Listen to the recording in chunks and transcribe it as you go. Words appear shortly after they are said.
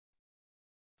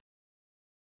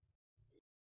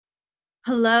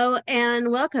Hello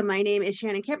and welcome. My name is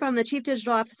Shannon Kipp. I'm the Chief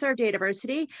Digital Officer of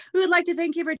Dataversity. We would like to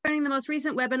thank you for joining the most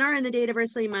recent webinar in the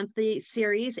Dataversity Monthly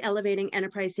Series, Elevating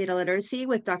Enterprise Data Literacy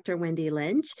with Dr. Wendy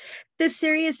Lynch. This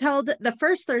series is held the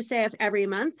first Thursday of every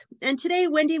month, and today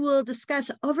Wendy will discuss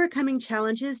overcoming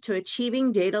challenges to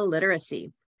achieving data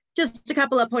literacy. Just a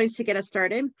couple of points to get us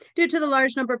started. Due to the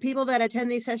large number of people that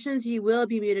attend these sessions, you will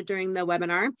be muted during the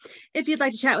webinar. If you'd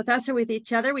like to chat with us or with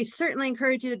each other, we certainly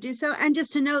encourage you to do so. And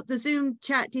just to note, the Zoom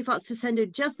chat defaults to send to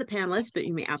just the panelists, but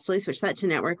you may absolutely switch that to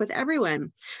network with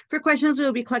everyone. For questions, we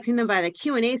will be collecting them via the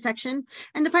Q&A section.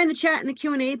 And to find the chat and the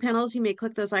Q&A panels, you may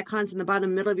click those icons in the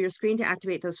bottom middle of your screen to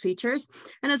activate those features.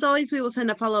 And as always, we will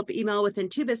send a follow-up email within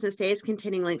 2 business days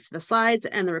containing links to the slides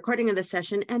and the recording of the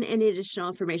session and any additional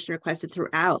information requested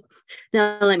throughout.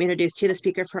 Now, let me introduce to you the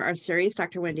speaker for our series,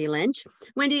 Dr. Wendy Lynch.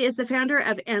 Wendy is the founder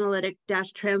of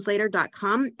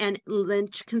analytic-translator.com and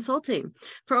Lynch Consulting.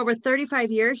 For over 35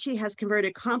 years, she has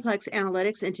converted complex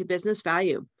analytics into business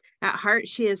value. At heart,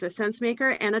 she is a sense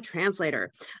maker and a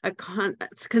translator, a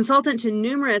consultant to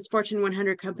numerous Fortune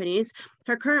 100 companies.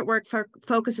 Her current work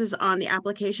focuses on the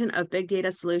application of big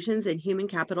data solutions in human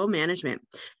capital management.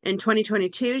 In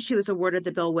 2022, she was awarded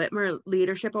the Bill Whitmer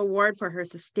Leadership Award for her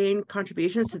sustained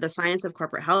contributions to the science of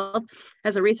corporate health.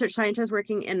 As a research scientist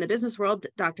working in the business world,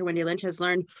 Dr. Wendy Lynch has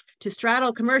learned to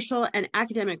straddle commercial and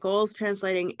academic goals,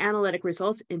 translating analytic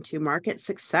results into market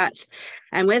success.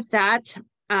 And with that,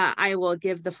 I will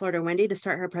give the floor to Wendy to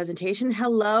start her presentation.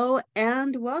 Hello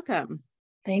and welcome.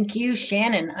 Thank you,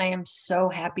 Shannon. I am so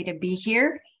happy to be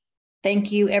here.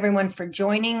 Thank you, everyone, for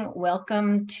joining.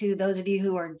 Welcome to those of you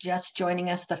who are just joining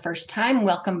us the first time.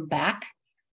 Welcome back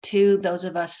to those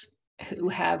of us who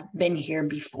have been here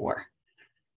before.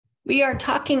 We are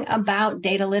talking about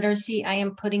data literacy. I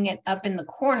am putting it up in the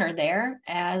corner there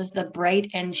as the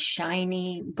bright and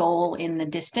shiny goal in the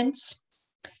distance.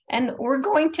 And we're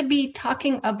going to be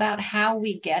talking about how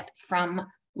we get from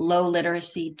low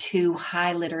literacy to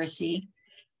high literacy.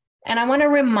 And I want to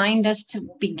remind us to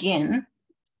begin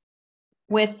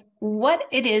with what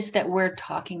it is that we're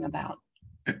talking about.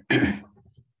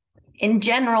 In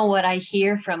general, what I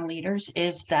hear from leaders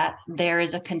is that there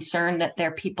is a concern that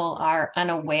their people are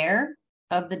unaware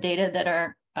of the data that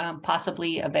are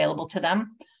possibly available to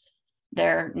them.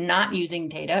 They're not using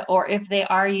data, or if they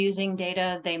are using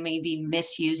data, they may be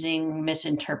misusing,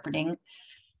 misinterpreting,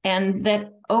 and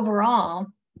that overall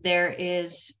there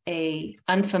is a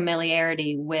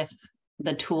unfamiliarity with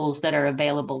the tools that are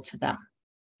available to them.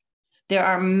 There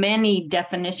are many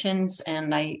definitions,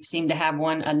 and I seem to have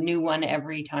a new one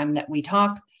every time that we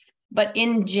talk. But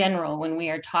in general, when we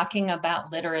are talking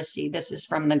about literacy, this is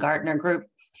from the Gartner Group,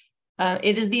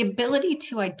 it is the ability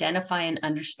to identify and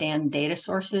understand data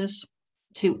sources,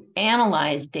 to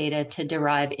analyze data to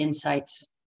derive insights,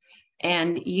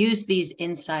 and use these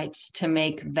insights to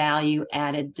make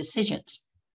value-added decisions.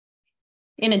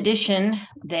 In addition,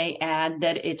 they add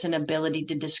that it's an ability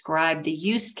to describe the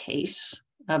use case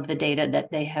of the data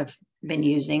that they have been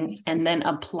using and then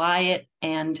apply it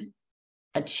and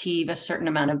achieve a certain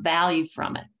amount of value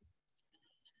from it.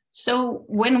 So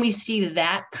when we see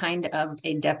that kind of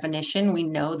a definition, we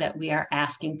know that we are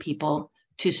asking people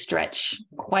to stretch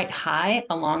quite high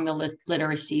along the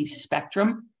literacy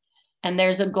spectrum. And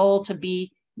there's a goal to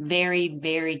be very,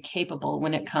 very capable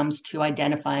when it comes to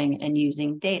identifying and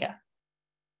using data.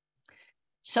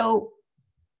 So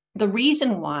the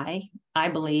reason why I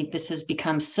believe this has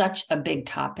become such a big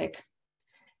topic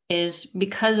is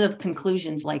because of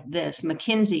conclusions like this.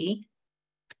 McKinsey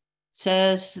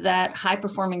says that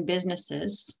high-performing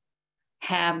businesses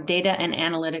have data and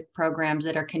analytic programs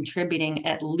that are contributing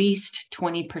at least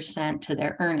 20% to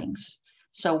their earnings.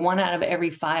 So 1 out of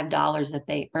every $5 that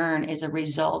they earn is a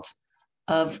result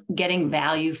of getting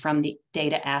value from the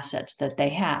data assets that they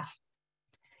have.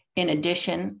 In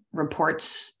addition,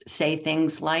 reports say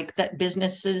things like that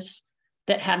businesses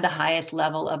that have the highest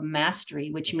level of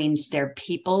mastery, which means their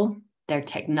people, their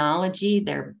technology,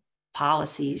 their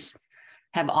policies,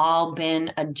 have all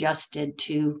been adjusted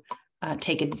to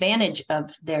take advantage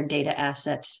of their data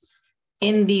assets.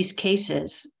 In these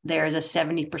cases, there is a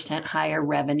 70% higher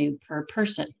revenue per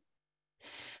person.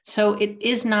 So it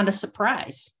is not a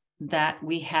surprise that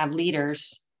we have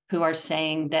leaders who are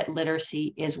saying that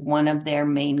literacy is one of their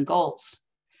main goals.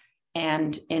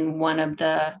 And in one of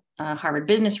the Harvard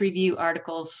Business Review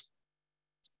articles,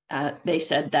 they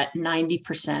said that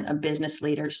 90% of business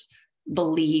leaders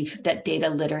believe that data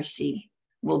literacy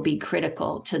will be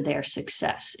critical to their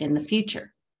success in the future.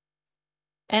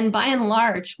 And by and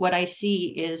large, what I see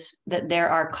is that there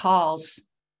are calls,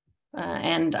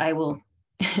 and I will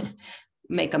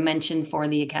make a mention for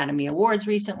the Academy Awards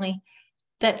recently,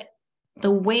 that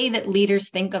the way that leaders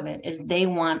think of it is they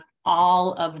want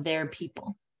all of their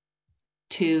people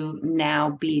to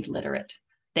now be literate.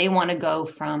 They want to go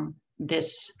from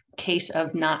this case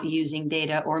of not using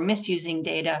data or misusing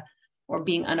data or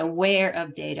being unaware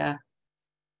of data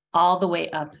all the way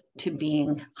up to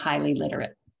being highly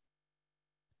literate.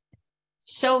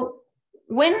 So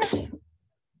when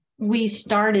we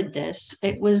started this,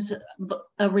 it was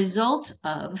a result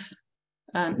of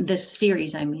this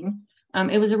series,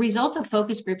 it was a result of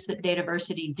focus groups that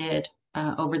Dataversity did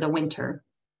over the winter.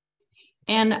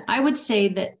 And I would say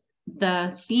that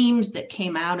the themes that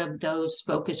came out of those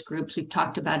focus groups, we've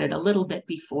talked about it a little bit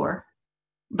before,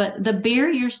 but the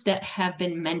barriers that have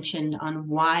been mentioned on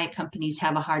why companies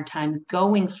have a hard time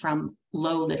going from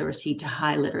low literacy to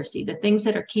high literacy, the things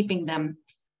that are keeping them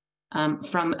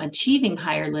from achieving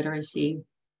higher literacy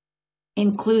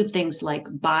include things like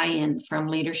buy-in from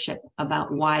leadership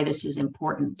about why this is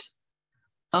important,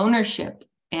 ownership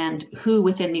and who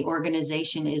within the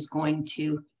organization is going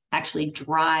to actually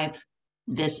drive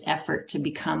this effort to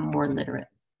become more literate,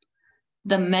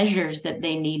 the measures that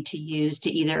they need to use to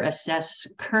either assess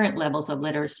current levels of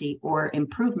literacy or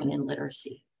improvement in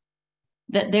literacy,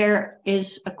 that there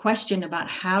is a question about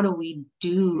how do we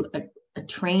do a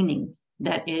training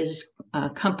that is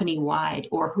company-wide,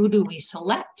 or who do we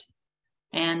select?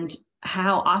 And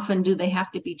how often do they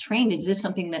have to be trained? Is this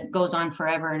something that goes on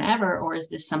forever and ever, or is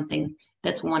this something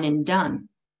that's one and done?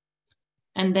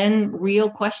 And then real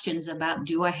questions about,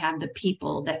 do I have the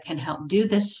people that can help do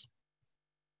this?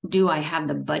 Do I have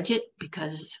the budget?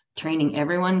 Because training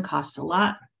everyone costs a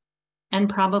lot. And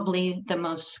probably the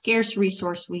most scarce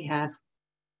resource we have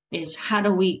is, how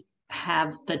do we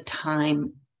have the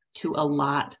time to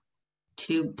allot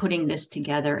to putting this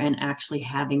together and actually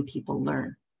having people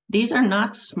learn? These are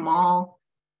not small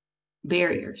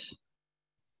barriers.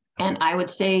 And I would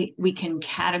say we can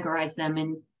categorize them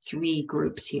in 3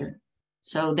 groups here.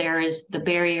 So there is the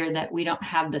barrier that we don't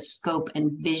have the scope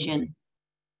and vision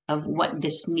of what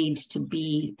this needs to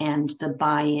be and the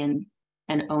buy-in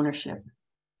and ownership.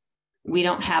 We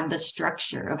don't have the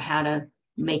structure of how to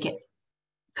make it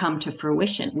come to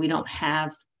fruition. We don't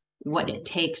have what it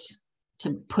takes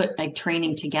to put a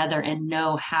training together and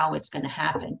know how it's going to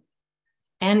happen.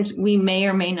 And we may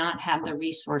or may not have the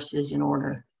resources in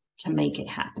order to make it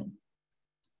happen.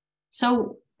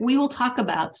 So we will talk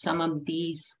about some of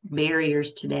these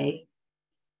barriers today.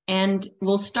 And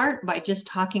we'll start by just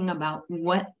talking about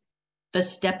what the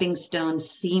stepping stones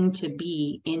seem to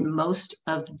be in most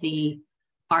of the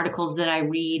articles that I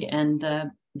read and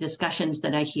the discussions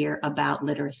that I hear about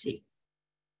literacy.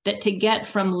 That to get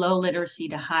from low literacy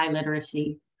to high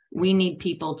literacy, we need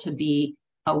people to be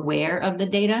aware of the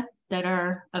data that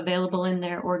are available in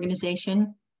their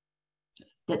organization,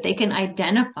 that they can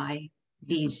identify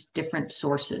these different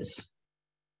sources,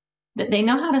 that they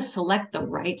know how to select the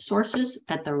right sources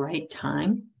at the right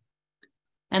time,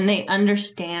 and they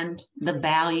understand the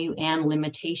value and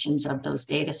limitations of those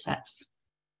data sets.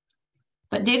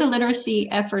 But data literacy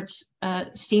efforts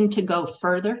seem to go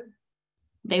further.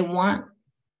 They want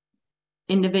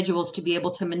individuals to be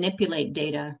able to manipulate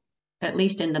data, at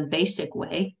least in the basic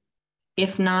way,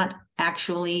 if not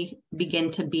actually begin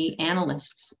to be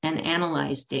analysts and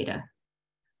analyze data.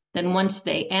 Then once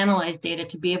they analyze data,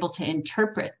 to be able to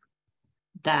interpret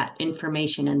that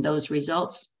information and those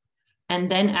results, and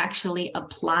then actually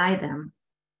apply them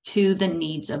to the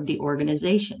needs of the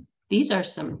organization. These are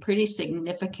some pretty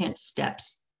significant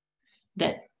steps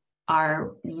that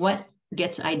are what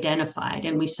gets identified.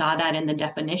 And we saw that in the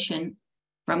definition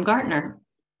from Gartner.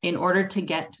 In order to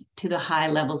get to the high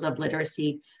levels of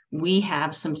literacy, we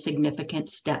have some significant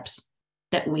steps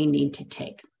that we need to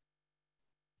take.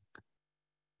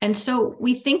 And so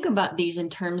we think about these in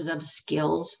terms of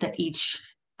skills that each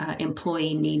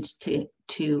employee needs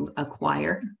to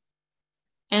acquire.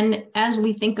 And as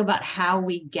we think about how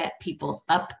we get people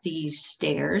up these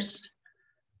stairs,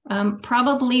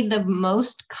 probably the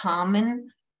most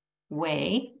common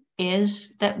way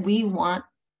is that we want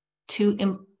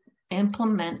to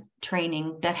implement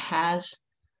training that has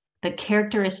the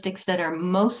characteristics that are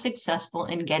most successful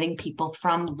in getting people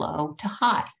from low to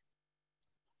high.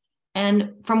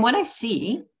 And from what I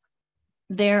see,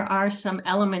 there are some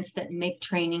elements that make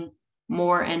training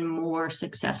more and more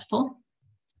successful.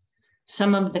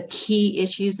 Some of the key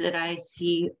issues that I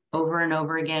see over and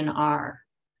over again are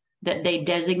that they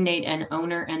designate an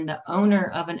owner, and the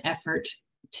owner of an effort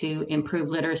to improve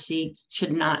literacy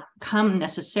should not come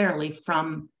necessarily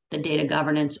from the data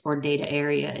governance or data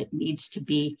area. It needs to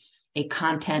be a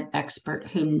content expert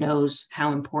who knows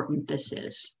how important this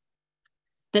is.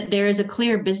 That there is a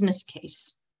clear business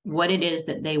case, what it is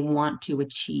that they want to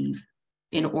achieve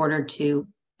in order to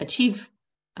achieve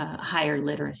higher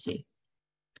literacy.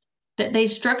 That they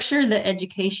structure the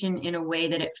education in a way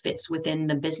that it fits within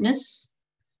the business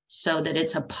so that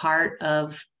it's a part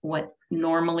of what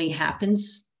normally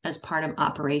happens as part of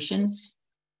operations.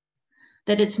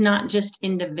 That it's not just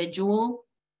individual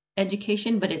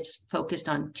education, but it's focused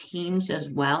on teams as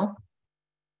well.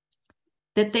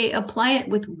 That they apply it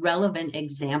with relevant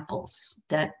examples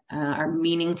that are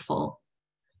meaningful,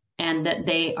 and that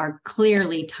they are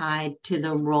clearly tied to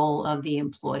the role of the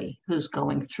employee who's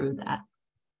going through that.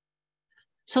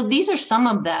 So these are some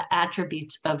of the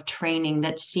attributes of training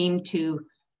that seem to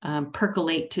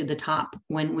percolate to the top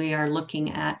when we are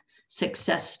looking at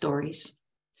success stories.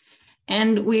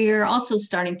 And we are also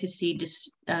starting to see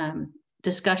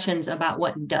discussions about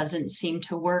what doesn't seem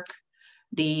to work.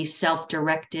 The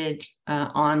self-directed,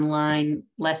 online,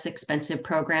 less expensive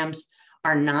programs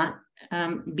are not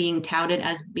being touted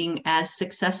as being as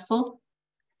successful.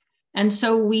 And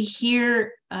so we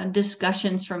hear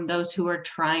discussions from those who are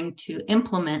trying to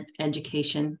implement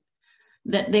education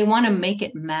that they want to make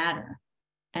it matter.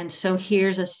 And so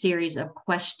here's a series of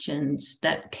questions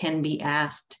that can be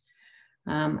asked.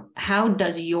 How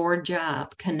does your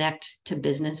job connect to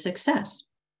business success?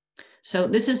 So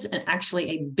this is actually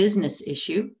a business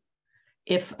issue.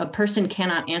 If a person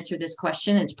cannot answer this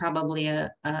question, it's probably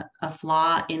a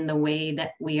flaw in the way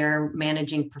that we are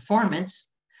managing performance.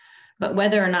 But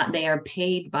whether or not they are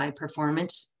paid by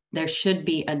performance, there should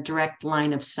be a direct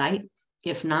line of sight.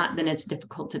 If not, then it's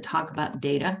difficult to talk about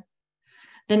data.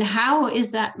 Then how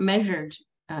is that measured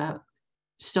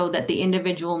so that the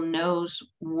individual knows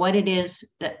what it is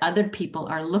that other people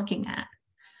are looking at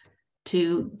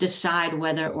to decide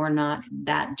whether or not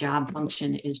that job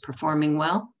function is performing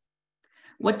well?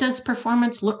 What does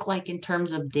performance look like in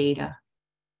terms of data?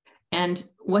 And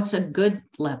what's a good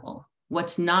level?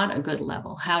 What's not a good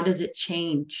level? How does it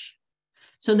change?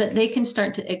 So that they can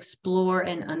start to explore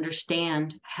and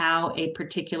understand how a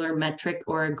particular metric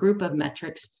or a group of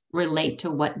metrics relate to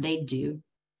what they do,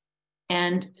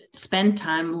 and spend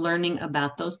time learning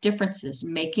about those differences,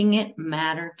 making it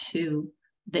matter to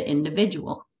the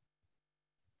individual.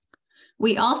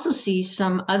 We also see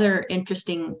some other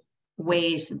interesting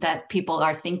ways that people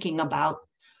are thinking about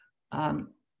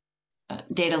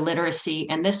data literacy.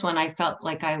 And this one I felt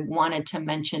like I wanted to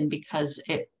mention because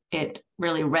it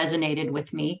really resonated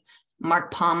with me.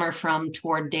 Mark Palmer from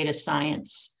Toward Data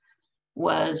Science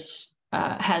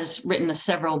has written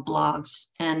several blogs,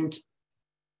 and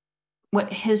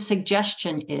what his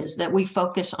suggestion is that we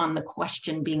focus on the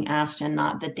question being asked and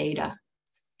not the data.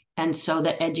 And so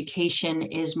that education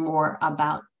is more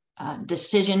about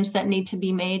decisions that need to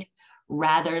be made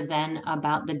rather than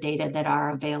about the data that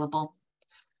are available.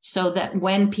 So that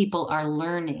when people are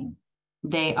learning,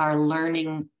 they are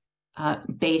learning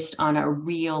based on a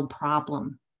real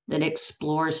problem that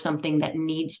explores something that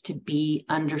needs to be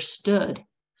understood,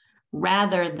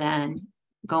 rather than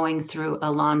going through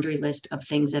a laundry list of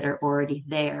things that are already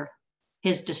there.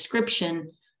 His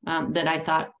description that I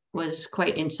thought was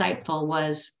quite insightful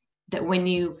was that when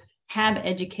you have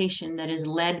education that is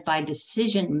led by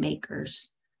decision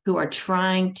makers who are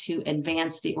trying to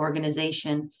advance the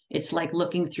organization, it's like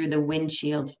looking through the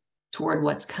windshield toward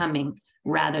what's coming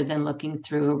rather than looking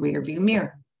through a rearview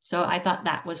mirror. So I thought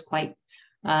that was quite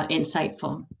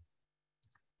insightful.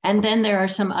 And then there are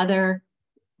some other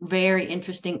very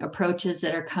interesting approaches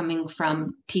that are coming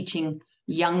from teaching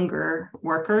younger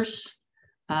workers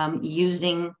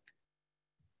using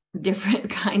different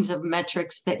kinds of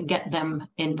metrics that get them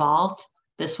involved.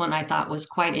 This one I thought was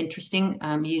quite interesting,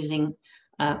 using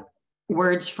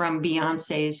words from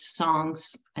Beyonce's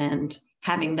songs and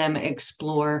having them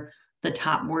explore the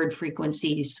top word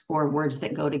frequencies, or words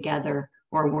that go together,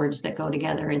 or words that go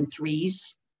together in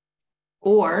threes,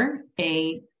 or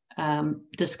a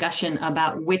discussion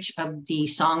about which of the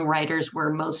songwriters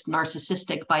were most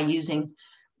narcissistic by using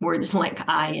words like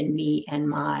I and me and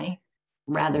my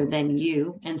rather than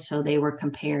you. And so they were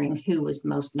comparing who was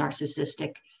most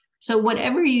narcissistic. So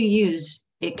whatever you use,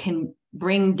 it can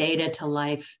bring data to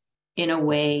life in a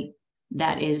way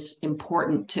that is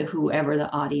important to whoever the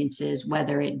audience is,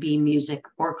 whether it be music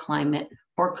or climate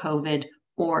or COVID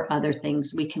or other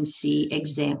things. We can see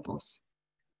examples.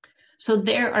 So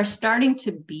there are starting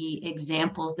to be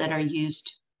examples that are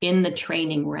used in the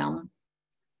training realm.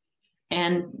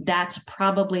 And that's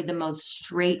probably the most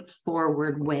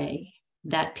straightforward way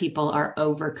that people are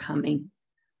overcoming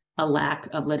a lack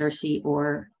of literacy,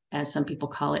 or as some people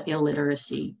call it,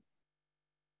 illiteracy.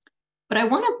 But I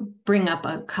want to bring up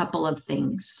a couple of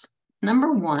things.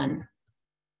 Number one,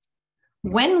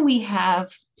 when we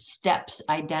have steps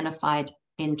identified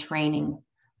in training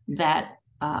that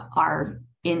are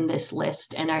in this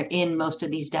list and are in most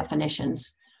of these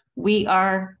definitions. We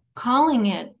are calling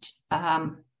it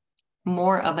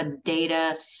more of a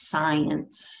data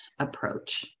science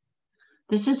approach.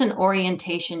 This is an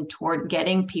orientation toward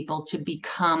getting people to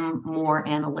become more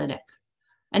analytic.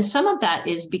 And some of that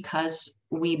is because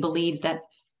we believe that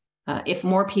if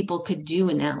more people could do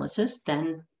analysis,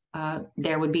 then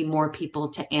there would be more people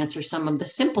to answer some of the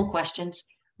simple questions,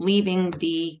 leaving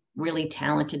the really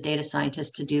talented data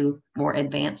scientists to do more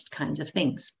advanced kinds of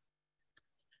things.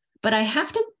 But I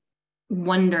have to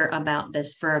wonder about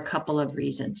this for a couple of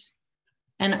reasons.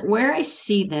 And where I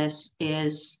see this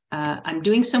is I'm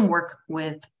doing some work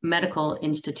with medical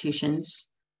institutions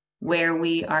where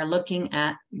we are looking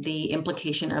at the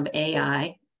implication of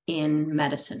AI in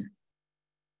medicine.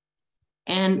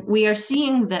 And we are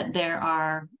seeing that there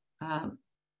are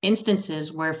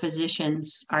instances where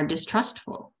physicians are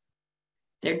distrustful.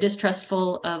 They're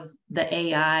distrustful of the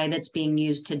AI that's being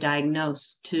used to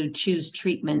diagnose, to choose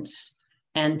treatments,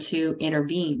 and to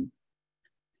intervene.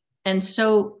 And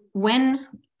so when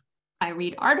I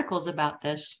read articles about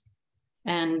this,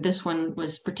 and this one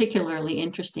was particularly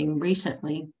interesting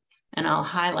recently, and I'll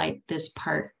highlight this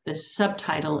part, this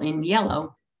subtitle in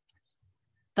yellow.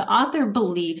 The author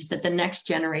believes that the next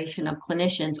generation of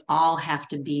clinicians all have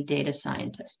to be data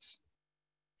scientists.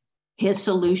 His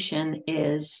solution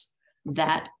is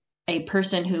that a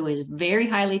person who is very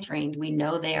highly trained, we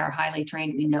know they are highly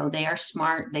trained, we know they are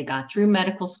smart, they got through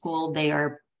medical school, they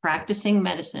are practicing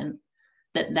medicine,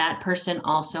 that person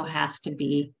also has to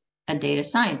be a data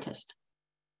scientist.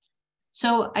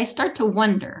 So I start to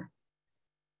wonder,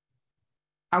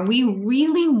 are we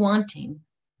really wanting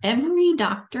every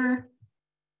doctor,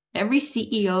 every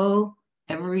CEO,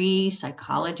 every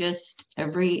psychologist,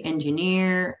 every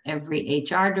engineer, every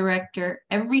HR director,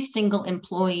 every single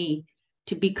employee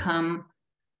to become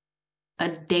a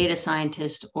data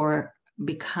scientist or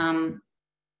become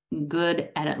good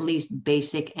at least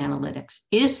basic analytics?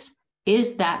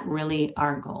 Is that really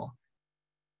our goal?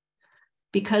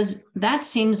 Because that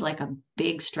seems like a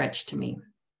big stretch to me.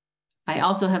 I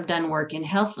also have done work in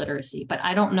health literacy, but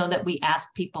I don't know that we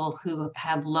ask people who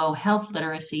have low health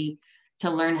literacy to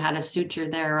learn how to suture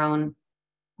their own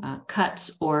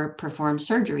cuts or perform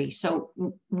surgery. So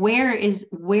where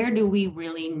do we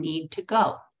really need to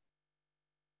go?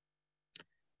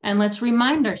 And let's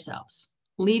remind ourselves,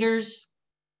 leaders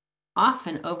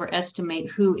often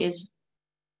overestimate who is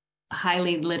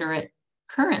highly literate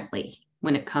currently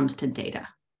when it comes to data.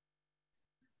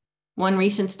 One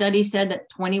recent study said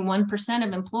that 21%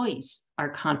 of employees are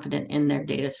confident in their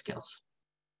data skills.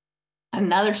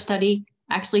 Another study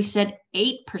actually said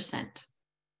 8%.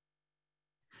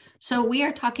 So we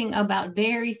are talking about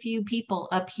very few people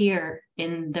up here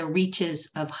in the reaches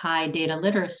of high data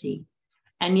literacy.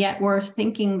 And yet we're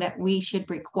thinking that we should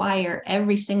require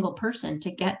every single person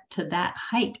to get to that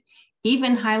height.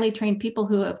 Even highly trained people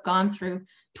who have gone through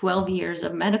 12 years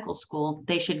of medical school,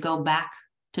 they should go back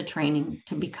to training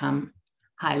to become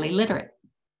highly literate.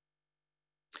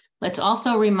 Let's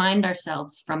also remind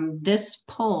ourselves from this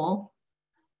poll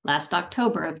last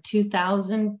October of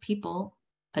 2,000 people,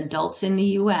 adults in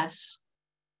the US,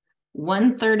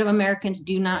 1/3 of Americans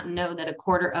do not know that a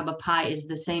quarter of a pie is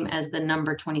the same as the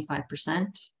number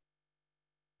 25%.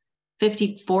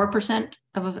 54%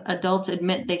 of adults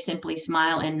admit they simply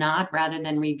smile and nod rather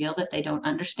than reveal that they don't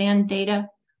understand data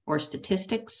or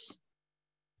statistics.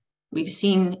 We've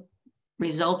seen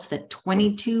results that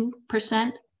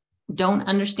 22% don't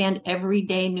understand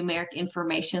everyday numeric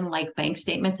information like bank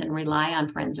statements and rely on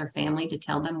friends or family to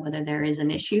tell them whether there is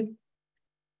an issue.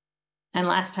 And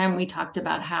last time we talked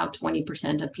about how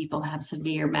 20% of people have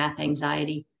severe math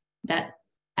anxiety that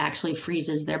actually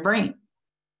freezes their brain.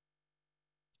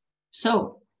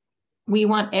 So we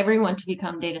want everyone to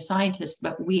become data scientists,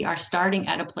 but we are starting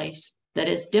at a place that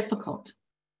is difficult.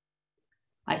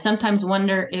 I sometimes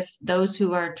wonder if those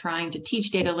who are trying to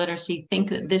teach data literacy think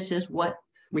that this is what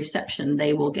reception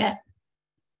they will get.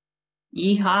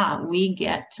 Yeehaw, we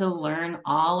get to learn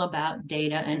all about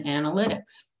data and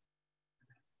analytics.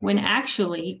 When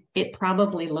actually it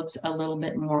probably looks a little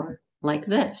bit more like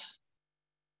this.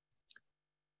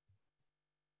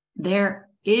 There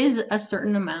is a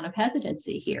certain amount of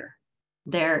hesitancy here.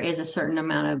 There is a certain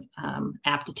amount of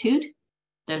aptitude.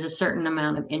 There's a certain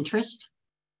amount of interest.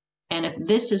 And if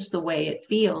this is the way it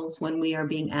feels when we are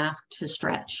being asked to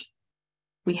stretch,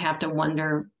 we have to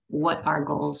wonder what our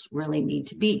goals really need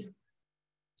to be.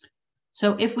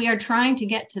 So if we are trying to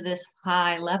get to this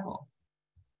high level,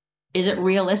 is it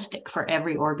realistic for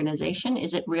every organization?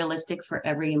 Is it realistic for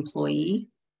every employee?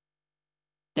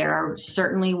 There are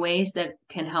certainly ways that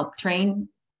can help train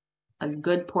a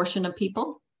good portion of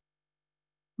people.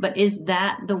 But is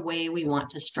that the way we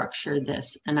want to structure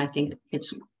this? And I think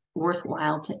it's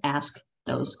worthwhile to ask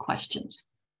those questions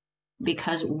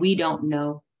because we don't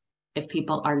know if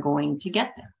people are going to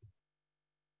get there.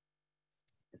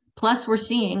 Plus, we're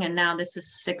seeing, and now this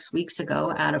is 6 weeks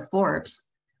ago out of Forbes,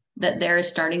 that there is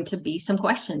starting to be some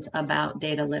questions about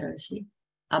data literacy,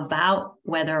 about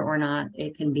whether or not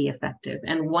it can be effective.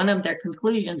 And one of their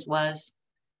conclusions was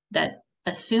that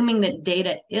assuming that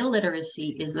data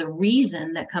illiteracy is the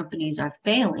reason that companies are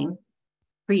failing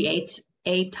creates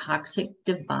a toxic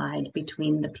divide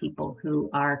between the people who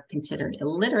are considered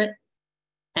illiterate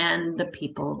and the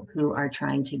people who are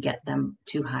trying to get them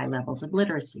to high levels of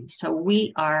literacy. So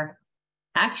we are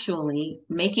actually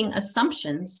making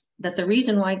assumptions that the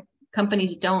reason why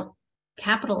companies don't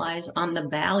capitalize on the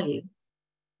value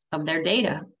of their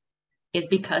data is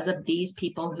because of these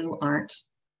people who aren't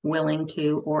willing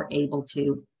to or able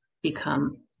to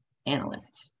become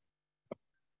analysts.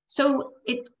 So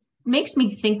it makes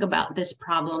me think about this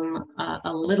problem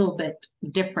a little bit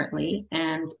differently,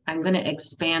 and I'm going to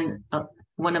expand.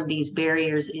 One of these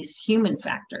barriers is human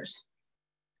factors.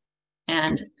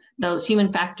 And those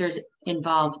human factors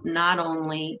involve not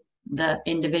only the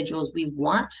individuals we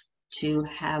want to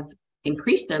have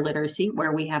increased their literacy,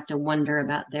 where we have to wonder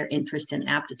about their interest and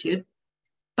aptitude,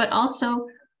 but also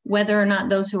whether or not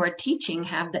those who are teaching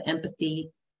have the empathy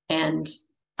and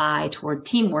eye toward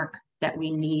teamwork that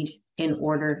we need in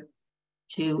order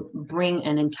to bring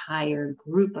an entire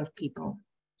group of people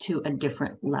to a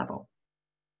different level.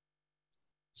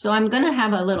 So I'm going to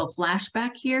have a little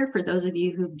flashback here for those of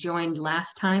you who joined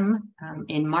last time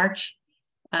in March.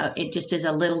 It just is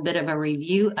a little bit of a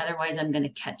review. Otherwise, I'm going to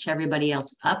catch everybody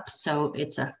else up. So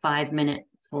it's a 5-minute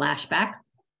flashback.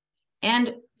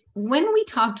 And when we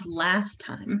talked last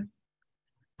time,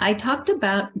 I talked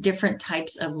about different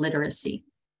types of literacy.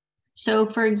 So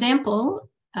for example,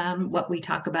 what we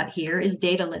talk about here is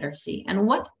data literacy. And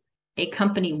what a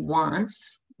company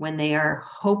wants when they are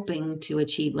hoping to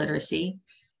achieve literacy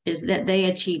is that they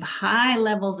achieve high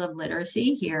levels of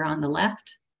literacy here on the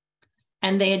left,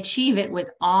 and they achieve it with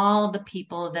all the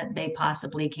people that they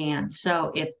possibly can.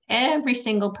 So if every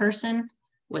single person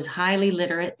was highly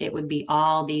literate, it would be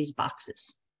all these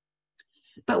boxes.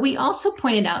 But we also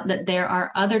pointed out that there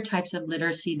are other types of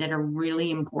literacy that are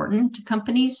really important to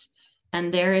companies.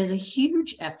 And there is a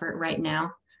huge effort right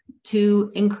now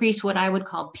to increase what I would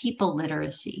call people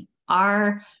literacy.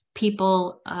 Are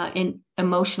people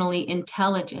emotionally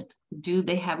intelligent? Do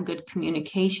they have good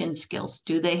communication skills?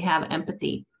 Do they have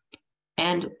empathy?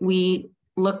 And we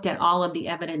looked at all of the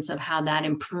evidence of how that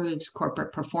improves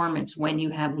corporate performance when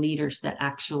you have leaders that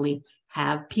actually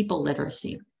have people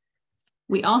literacy.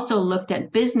 We also looked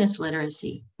at business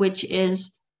literacy, which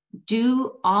is,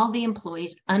 do all the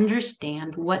employees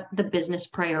understand what the business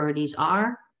priorities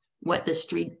are, what the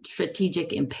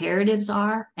strategic imperatives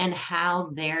are, and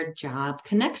how their job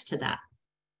connects to that?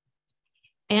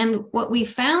 And what we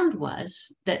found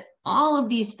was that all of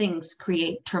these things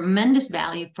create tremendous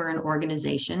value for an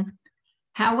organization.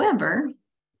 However,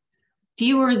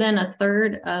 fewer than a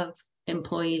third of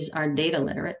employees are data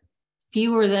literate,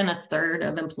 fewer than a third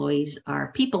of employees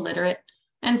are people literate,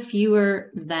 and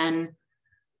fewer than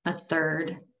a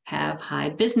third have high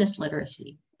business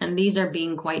literacy. And these are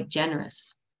being quite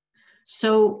generous.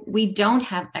 So we don't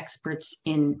have experts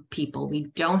in people. We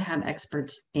don't have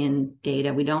experts in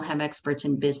data. We don't have experts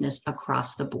in business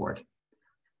across the board.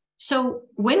 So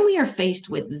when we are faced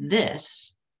with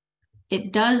this,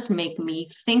 it does make me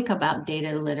think about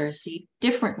data literacy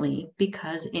differently,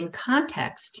 because in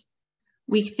context,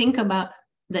 we think about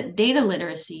that data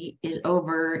literacy is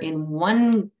over in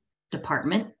one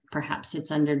department. Perhaps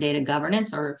it's under data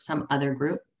governance or some other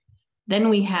group. Then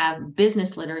we have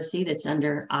business literacy that's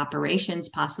under operations,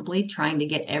 possibly trying to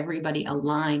get everybody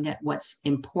aligned at what's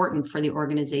important for the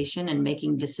organization and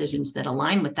making decisions that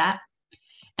align with that.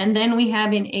 And then we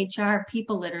have in HR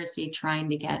people literacy, trying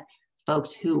to get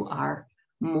folks who are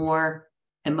more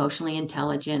emotionally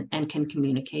intelligent and can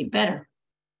communicate better.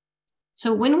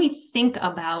 So when we think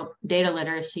about data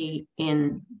literacy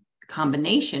in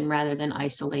combination rather than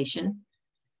isolation,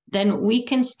 then we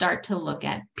can start to look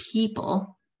at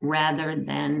people rather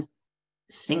than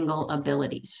single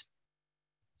abilities.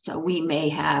 So we may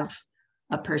have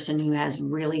a person who has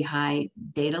really high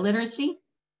data literacy,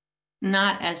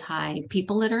 not as high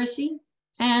people literacy,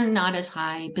 and not as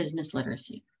high business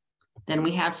literacy. Then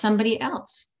we have somebody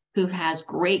else who has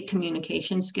great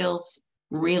communication skills,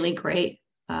 really great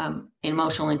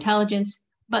emotional intelligence,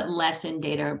 but less in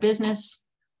data or business.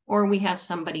 Or we have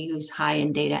somebody who's high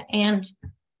in data and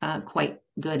quite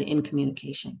good in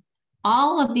communication.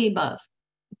 all of the above,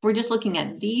 if we're just looking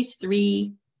at these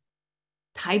three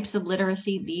types of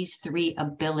literacy, these three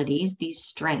abilities, these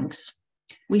strengths,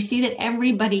 we see that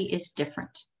everybody is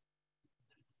different.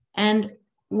 And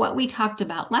what we talked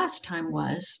about last time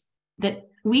was that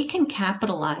we can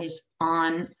capitalize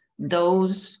on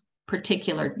those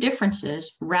particular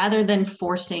differences rather than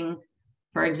forcing,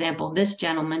 for example, this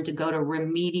gentleman to go to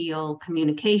remedial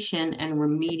communication and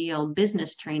remedial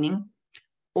business training,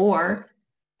 or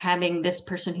having this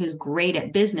person who's great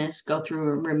at business go through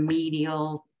a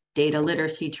remedial data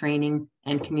literacy training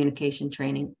and communication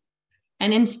training.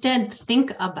 And instead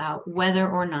think about whether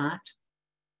or not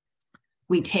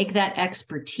we take that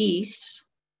expertise,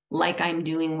 like I'm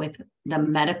doing with the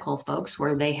medical folks,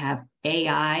 where they have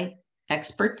AI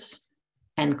experts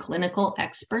and clinical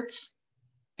experts,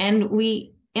 and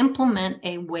we implement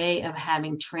a way of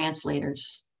having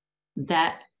translators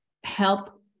that help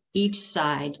each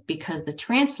side, because the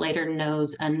translator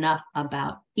knows enough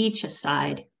about each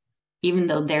side, even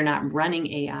though they're not running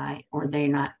AI or they're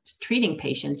not treating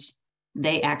patients,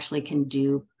 they actually can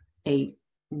do a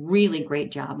really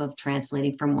great job of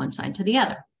translating from one side to the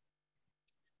other.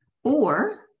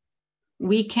 Or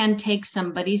we can take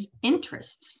somebody's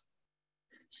interests.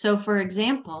 So for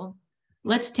example,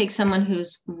 let's take someone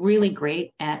who's really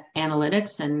great at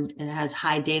analytics and has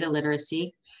high data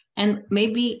literacy, and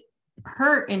maybe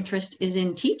her interest is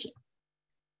in teaching.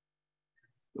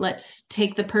 Let's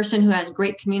take the person who has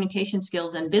great communication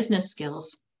skills and business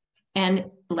skills,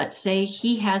 and let's say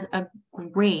he has a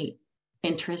great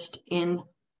interest in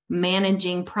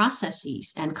managing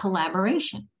processes and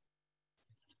collaboration.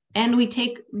 And we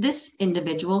take this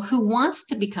individual who wants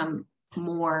to become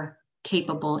more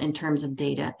capable in terms of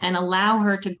data and allow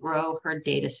her to grow her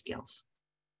data skills.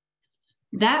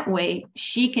 That way,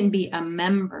 she can be a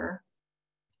member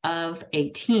of a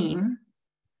team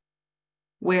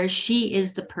where she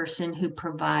is the person who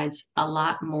provides a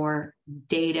lot more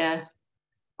data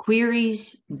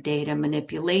queries, data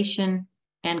manipulation,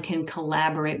 and can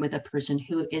collaborate with a person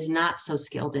who is not so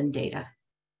skilled in data.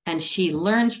 And she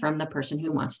learns from the person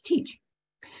who wants to teach.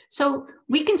 So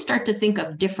we can start to think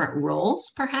of different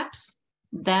roles, perhaps,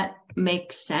 that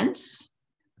make sense.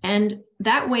 And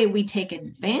that way we take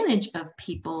advantage of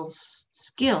people's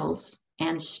skills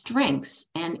and strengths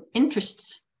and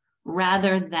interests,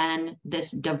 rather than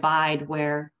this divide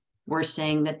where we're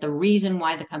saying that the reason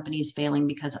why the company is failing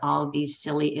because all of these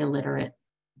silly, illiterate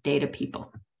data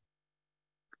people.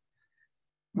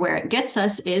 Where it gets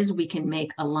us is we can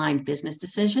make aligned business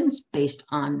decisions based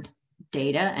on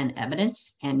data and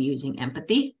evidence and using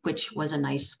empathy, which was a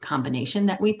nice combination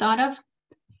that we thought of.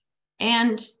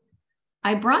 And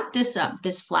I brought this up,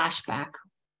 this flashback,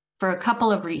 for a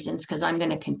couple of reasons, because I'm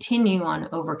going to continue on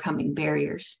overcoming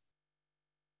barriers.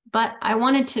 But I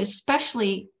wanted to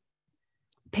especially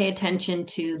pay attention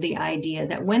to the idea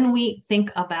that when we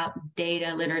think about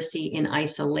data literacy in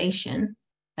isolation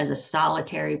as a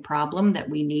solitary problem that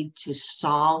we need to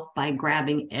solve by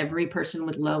grabbing every person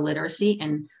with low literacy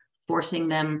and forcing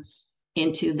them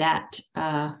into that,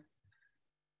 I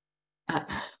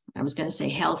was going to say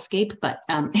hellscape, but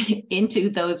into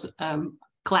those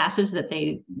classes that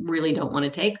they really don't want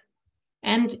to take.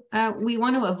 And we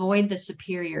want to avoid the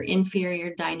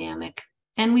superior-inferior dynamic.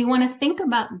 And we want to think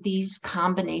about these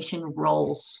combination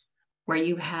roles where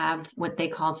you have what they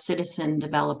call citizen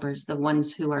developers, the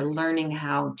ones who are learning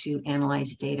how to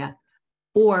analyze data,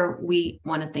 or we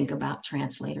want to think about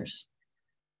translators.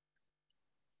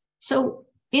 So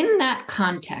in that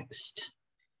context,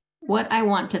 what I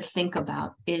want to think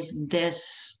about is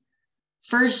this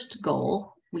first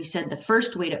goal. We said the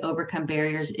first way to overcome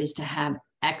barriers is to have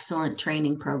excellent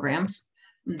training programs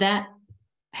that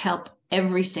help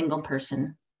every single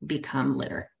person become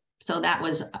literate. So that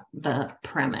was the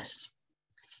premise.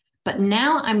 But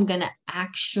now I'm going to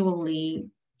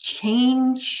actually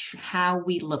change how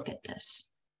we look at this.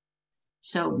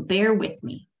 So bear with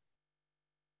me.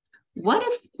 What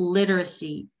if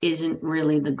literacy isn't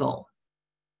really the goal?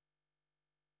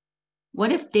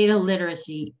 What if data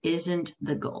literacy isn't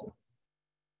the goal?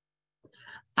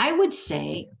 I would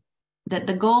say that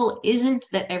the goal isn't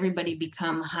that everybody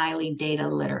become highly data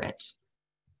literate.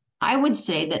 I would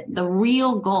say that the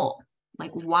real goal,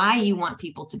 like why you want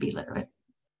people to be literate,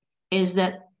 is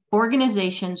that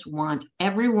organizations want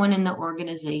everyone in the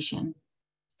organization,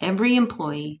 every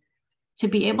employee, to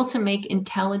be able to make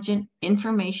intelligent,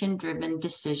 information-driven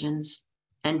decisions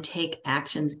and take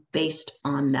actions based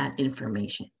on that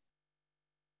information.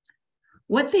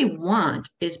 What they want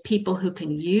is people who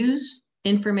can use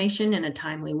information in a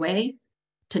timely way,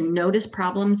 to notice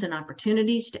problems and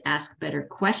opportunities, to ask better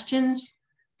questions,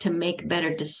 to make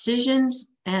better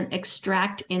decisions and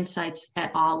extract insights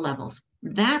at all levels.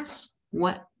 That's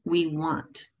what we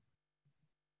want.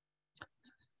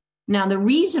 Now, the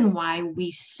reason why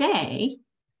we say,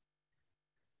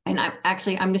 and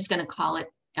I'm just going to call it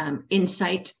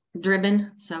insight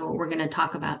driven. So we're going to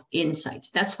talk about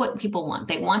insights. That's what people want.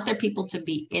 They want their people to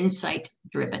be insight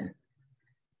driven,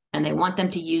 and they want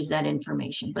them to use that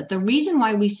information. But the reason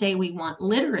why we say we want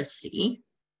literacy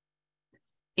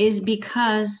is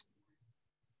because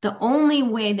the only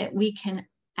way that we can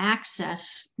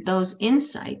access those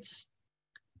insights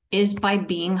is by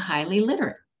being highly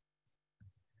literate.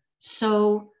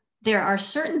 So there are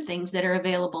certain things that are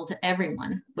available to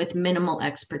everyone with minimal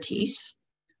expertise.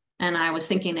 And I was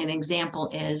thinking an example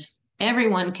is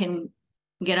everyone can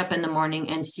get up in the morning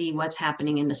and see what's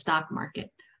happening in the stock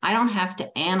market. I don't have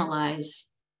to analyze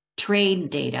trade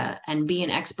data and be an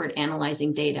expert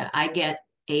analyzing data. I get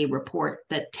a report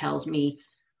that tells me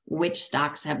which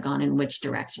stocks have gone in which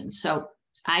direction. So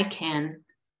I can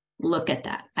look at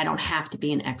that. I don't have to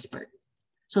be an expert.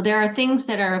 So there are things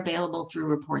that are available through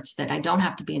reports that I don't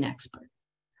have to be an expert.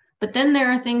 But then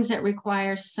there are things that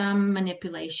require some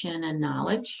manipulation and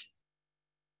knowledge.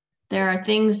 There are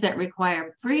things that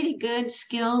require pretty good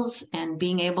skills and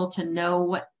being able to know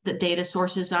what the data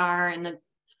sources are and the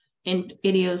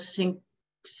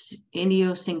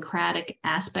idiosyncratic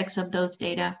aspects of those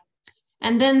data.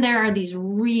 And then there are these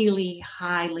really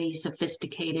highly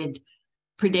sophisticated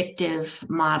predictive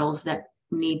models that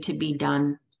need to be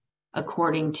done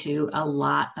according to a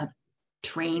lot of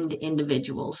trained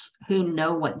individuals who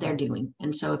know what they're doing.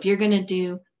 And so if you're going to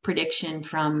do prediction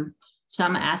from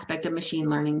some aspect of machine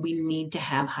learning, we need to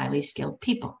have highly skilled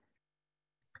people.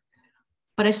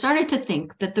 But I started to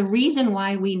think that the reason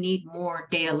why we need more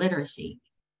data literacy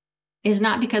is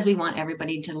not because we want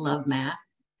everybody to love math.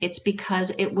 It's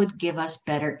because it would give us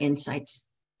better insights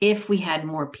if we had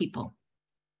more people.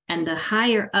 And the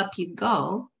higher up you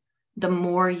go, the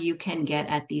more you can get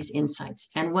at these insights.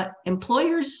 And what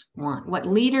employers want, what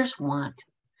leaders want,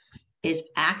 is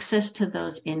access to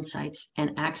those insights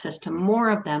and access to more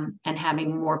of them and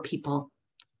having more people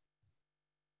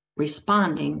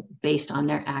responding based on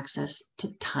their access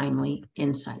to timely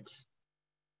insights.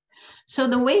 So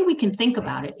the way we can think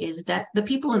about it is that the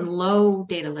people in low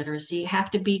data literacy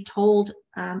have to be told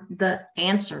the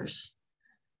answers,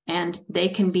 and they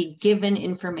can be given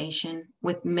information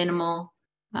with minimal,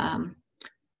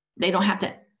 they don't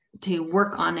have to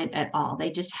work on it at all. They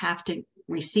just have to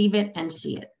receive it and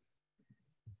see it.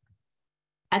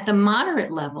 At the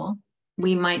moderate level,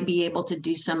 we might be able to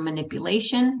do some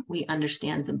manipulation. We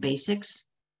understand the basics.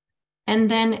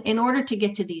 And then in order to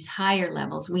get to these higher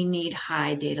levels, we need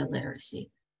high data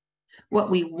literacy. What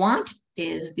we want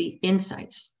is the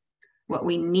insights. What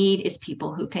we need is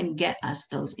people who can get us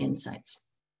those insights.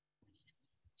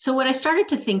 So what I started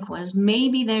to think was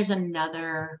maybe there's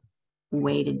another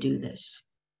way to do this.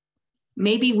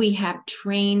 Maybe we have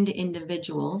trained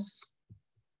individuals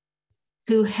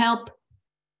who help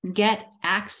get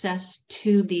access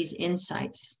to these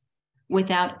insights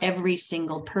without every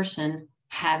single person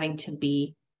having to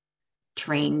be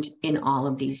trained in all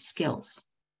of these skills.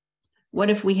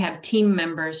 What if we have team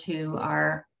members who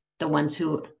are the ones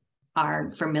who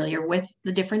are familiar with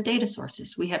the different data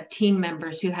sources? We have team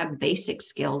members who have basic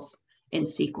skills in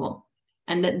SQL,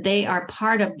 and that they are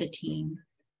part of the team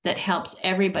that helps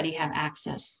everybody have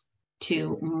access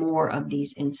to more of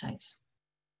these insights.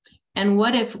 And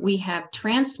what if we have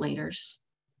translators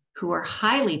who are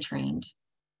highly trained,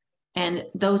 and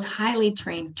those highly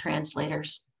trained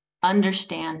translators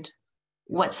understand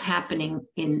what's happening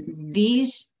in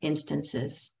these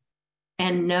instances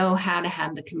and know how to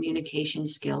have the communication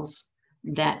skills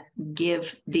that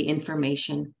give the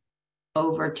information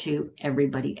over to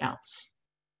everybody else?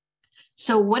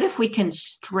 So what if we can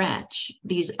stretch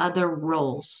these other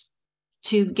roles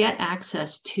to get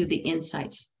access to the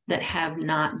insights that have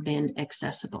not been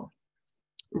accessible,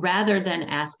 rather than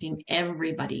asking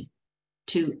everybody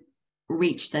to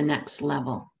reach the next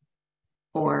level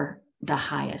or the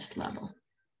highest level?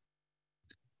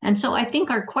 And so I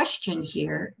think our question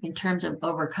here in terms of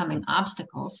overcoming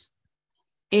obstacles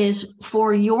is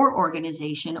for your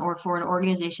organization or for an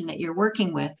organization that you're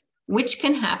working with, which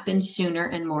can happen sooner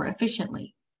and more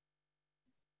efficiently.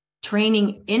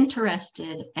 Training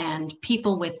interested and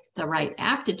people with the right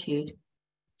aptitude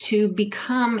to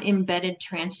become embedded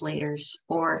translators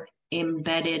or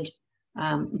embedded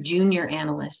junior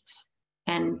analysts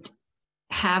and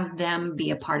have them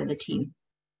be a part of the team?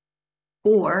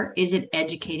 Or is it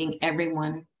educating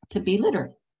everyone to be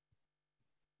literate?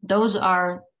 Those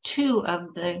are two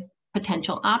of the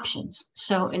potential options.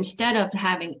 So instead of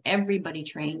having everybody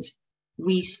trained,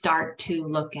 we start to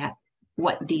look at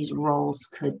what these roles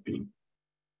could be.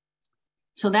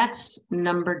 So that's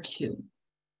number 2.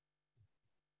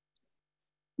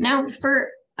 Now, for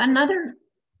another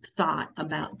thought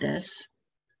about this,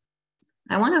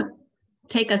 I want to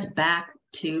take us back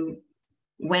to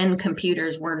when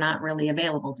computers were not really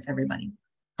available to everybody.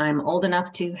 I'm old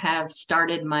enough to have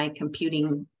started my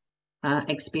computing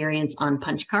experience on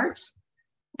punch cards,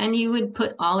 and you would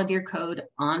put all of your code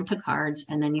onto cards,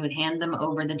 and then you would hand them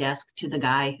over the desk to the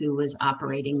guy who was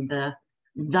operating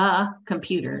the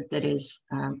computer that is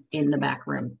in the back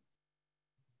room.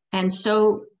 And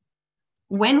so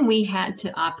when we had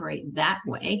to operate that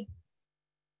way,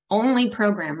 only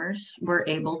programmers were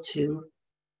able to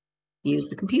use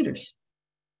the computers.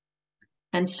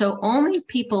 And so only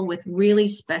people with really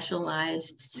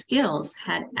specialized skills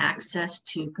had access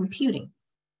to computing.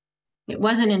 It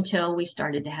wasn't until we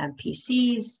started to have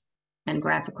PCs and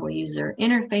graphical user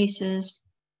interfaces,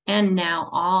 and now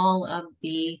all of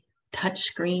the touch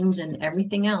screens and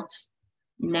everything else,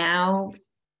 now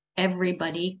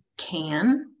everybody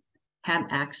can have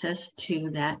access to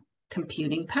that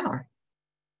computing power.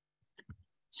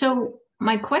 So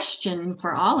my question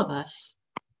for all of us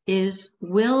is,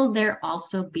 will there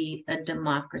also be a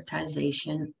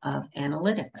democratization of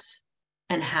analytics?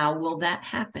 And how will that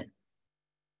happen?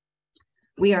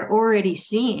 We are already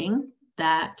seeing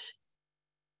that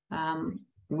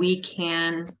we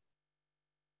can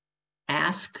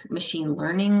ask machine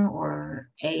learning or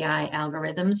AI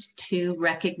algorithms to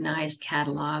recognize,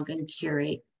 catalog, and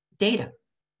curate data.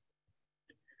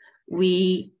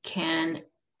 We can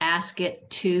ask it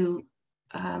to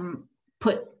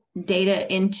put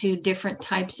data into different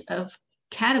types of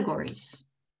categories.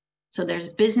 So there's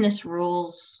business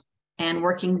rules and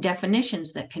working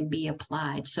definitions that can be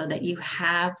applied so that you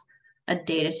have a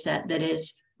data set that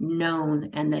is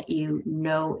known and that you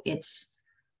know its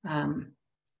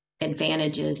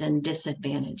advantages and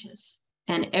disadvantages.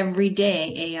 And every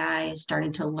day AI is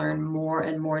starting to learn more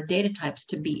and more data types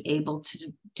to be able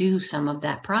to do some of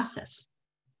that process.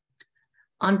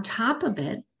 On top of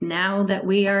it, now that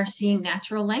we are seeing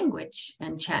natural language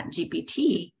and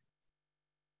ChatGPT,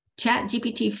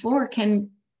 ChatGPT-4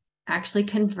 can actually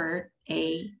convert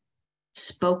a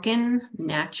spoken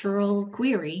natural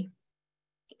query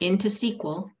into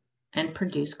SQL and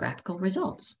produce graphical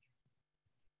results.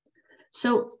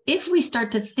 So if we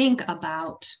start to think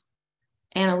about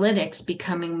analytics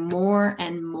becoming more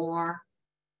and more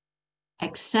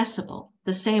accessible,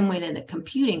 the same way that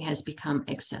computing has become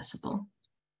accessible,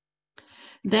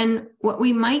 then what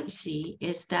we might see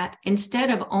is that instead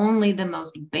of only the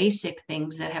most basic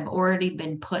things that have already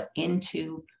been put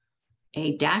into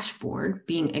a dashboard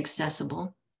being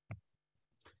accessible,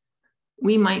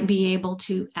 we might be able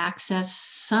to access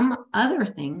some other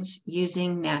things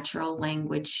using natural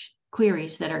language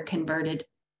queries that are converted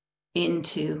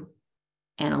into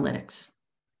analytics.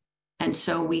 And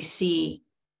so we see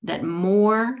that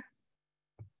more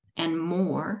and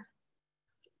more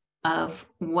of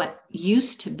what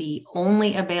used to be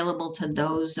only available to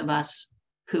those of us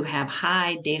who have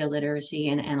high data literacy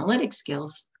and analytic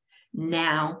skills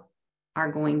now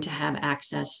are going to have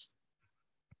access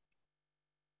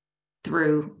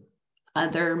through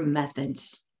other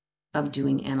methods of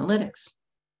doing analytics.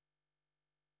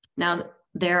 Now,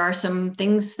 there are some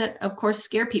things that, of course,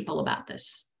 scare people about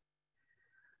this,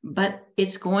 but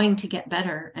it's going to get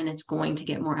better and it's going to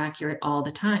get more accurate all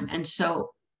the time. And so,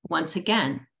 once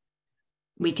again,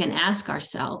 we can ask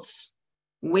ourselves,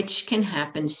 which can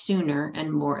happen sooner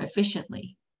and more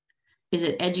efficiently? Is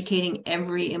it educating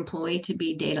every employee to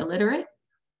be data literate?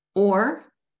 Or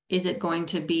is it going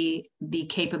to be the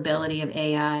capability of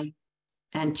AI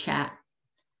and chat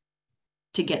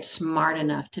to get smart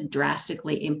enough to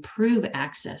drastically improve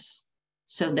access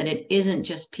so that it isn't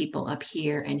just people up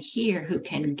here and here who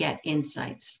can get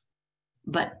insights,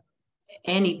 but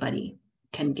anybody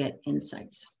can get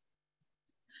insights?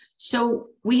 So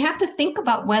we have to think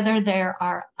about whether there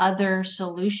are other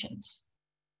solutions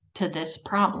to this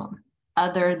problem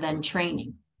other than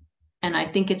training. And I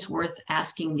think it's worth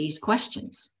asking these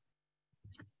questions.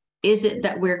 Is it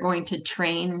that we're going to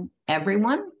train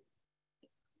everyone,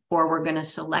 or we're going to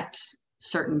select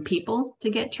certain people to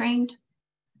get trained?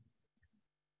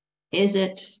 Is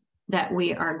it that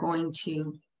we are going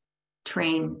to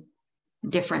train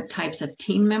different types of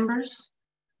team members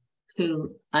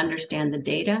who understand the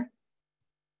data,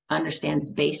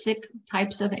 understand basic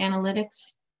types of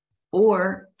analytics,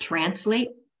 or translate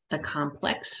the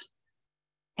complex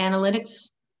analytics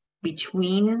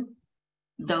between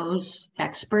those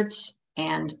experts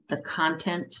and the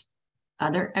content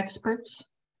other experts?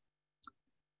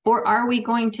 Or are we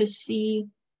going to see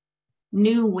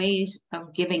new ways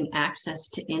of giving access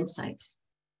to insights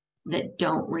that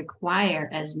don't require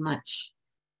as much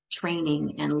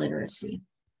training and literacy?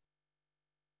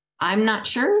 I'm not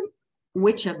sure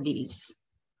which of these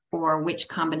or which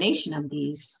combination of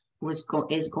these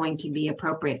is going to be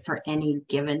appropriate for any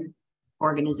given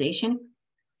organization.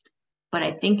 But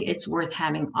I think it's worth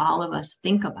having all of us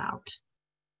think about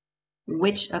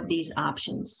which of these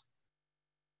options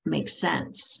makes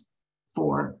sense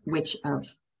for which of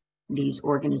these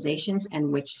organizations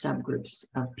and which subgroups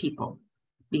of people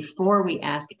before we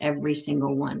ask every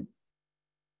single one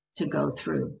to go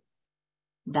through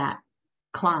that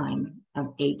climb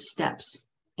of 8 steps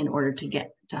in order to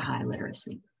get to high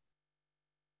literacy.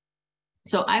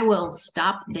 So I will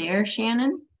stop there,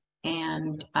 Shannon,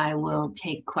 and I will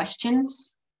take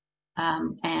questions.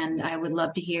 And I would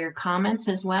love to hear comments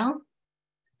as well.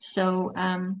 So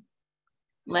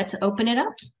let's open it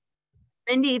up.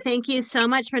 Wendy, thank you so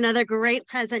much for another great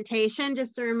presentation.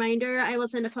 Just a reminder, I will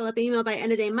send a follow-up email by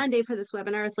end of day Monday for this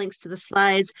webinar with links to the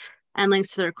slides and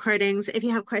links to the recordings. If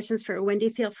you have questions for Wendy,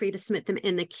 feel free to submit them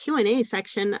in the Q&A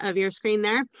section of your screen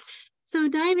there. So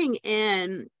diving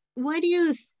in, what do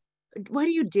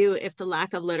you do if the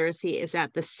lack of literacy is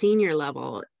at the senior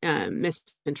level,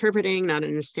 misinterpreting, not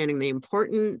understanding the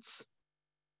importance?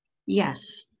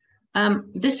 Yes,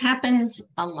 this happens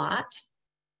a lot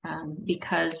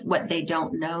because what they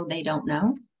don't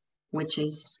know, which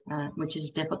is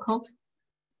difficult.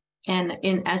 And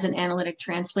as an analytic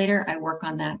translator, I work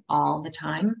on that all the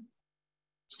time.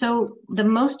 So the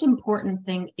most important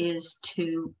thing is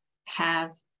to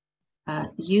have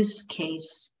use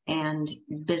case and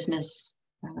business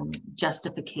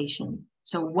justification.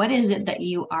 So what is it that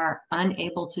you are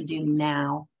unable to do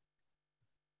now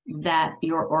that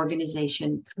your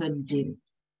organization could do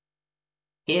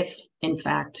if, in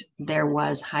fact, there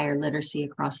was higher literacy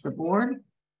across the board,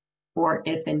 or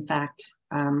if, in fact,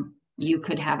 you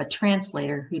could have a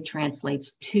translator who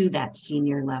translates to that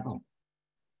senior level.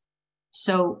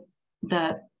 So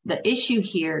the issue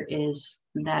here is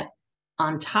that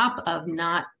on top of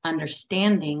not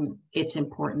understanding its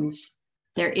importance,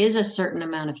 there is a certain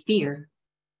amount of fear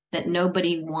that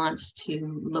nobody wants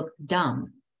to look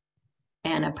dumb.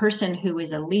 And a person who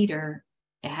is a leader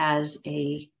has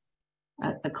a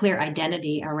clear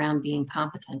identity around being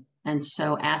competent. And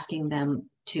so asking them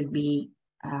to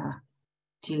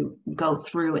go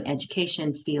through an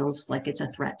education feels like it's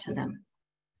a threat to them.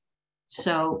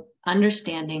 So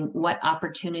understanding what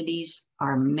opportunities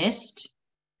are missed,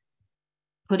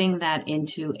 putting that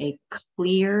into a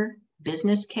clear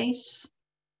business case,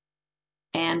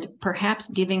 and perhaps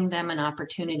giving them an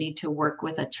opportunity to work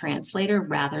with a translator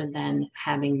rather than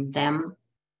having them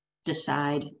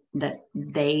decide that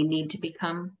they need to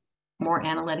become more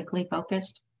analytically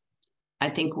focused, I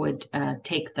think would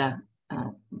take the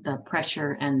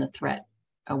pressure and the threat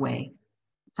away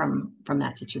from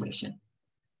that situation.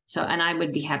 So, and I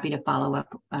would be happy to follow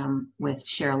up with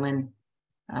Sherilyn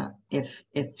if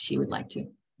she would like to.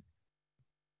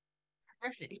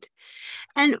 Perfect.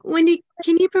 And Wendy,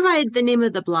 can you provide the name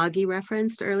of the blog you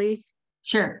referenced early?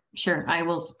 Sure. I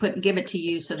will give it to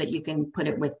you so that you can put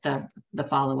it with the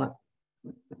follow-up.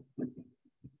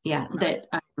 Yeah,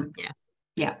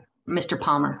 yeah, Mr.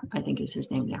 Palmer, I think is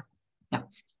his name. Yeah.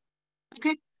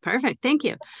 Okay, perfect. Thank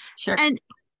you. Sure. And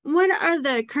what are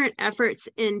the current efforts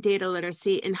in data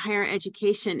literacy in higher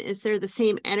education? Is there the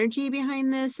same energy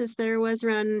behind this as there was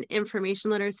around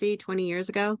information literacy 20 years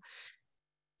ago?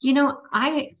 You know,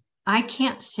 I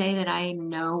can't say that I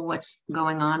know what's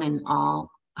going on in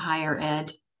all higher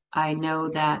ed. I know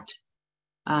that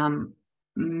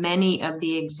many of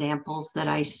the examples that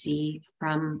I see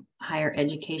from higher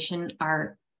education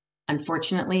are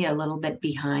unfortunately a little bit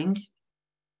behind.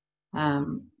 I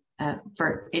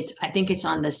think it's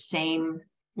on the same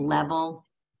level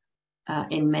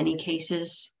in many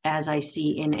cases as I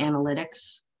see in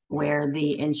analytics, where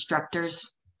the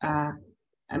instructors,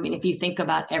 I mean, if you think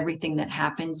about everything that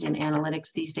happens in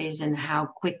analytics these days and how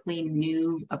quickly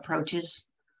new approaches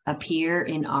appear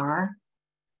in R,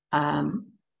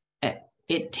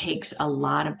 it takes a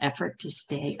lot of effort to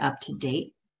stay up to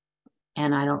date.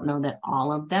 And I don't know that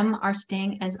all of them are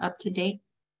staying as up to date,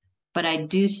 but I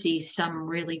do see some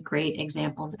really great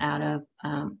examples out of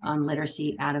on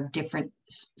literacy out of different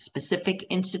specific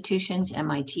institutions.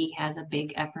 MIT has a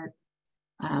big effort.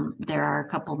 There are a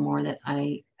couple more that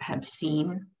I have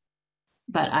seen,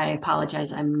 but I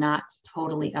apologize, I'm not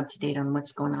totally up to date on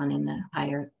what's going on in the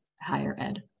higher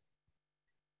ed.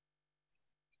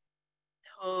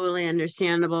 Totally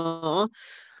understandable.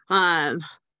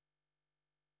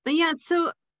 But yeah,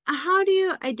 so how do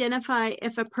you identify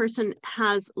if a person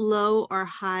has low or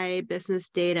high business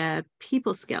data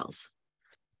people skills?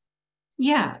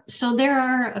 Yeah, so there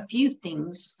are a few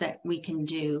things that we can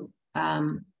do.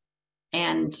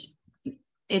 And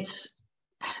it's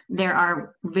there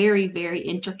are very, very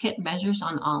intricate measures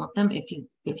on all of them if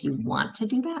you want to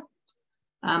do that.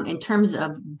 In terms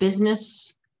of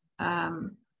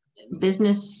um,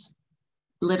 business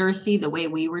literacy, the way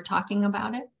we were talking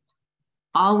about it,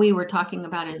 all we were talking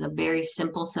about is a very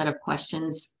simple set of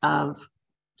questions of,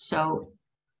 so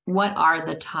what are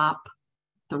the top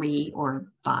 3 or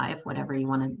 5, whatever you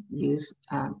want to use,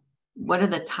 what are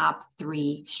the top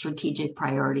 3 strategic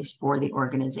priorities for the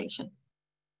organization?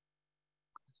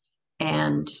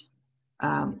 And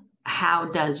how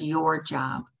does your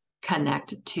job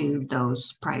connect to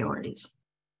those priorities?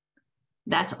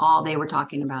 That's all they were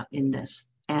talking about in this.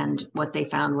 And what they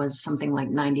found was something like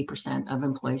 90% of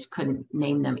employees couldn't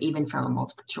name them, even from a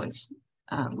multiple choice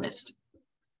list.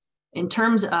 In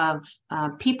terms of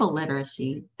people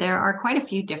literacy, there are quite a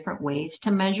few different ways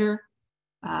to measure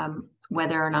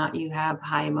whether or not you have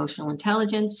high emotional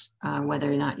intelligence,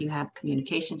 whether or not you have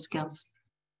communication skills.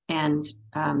 And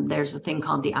there's a thing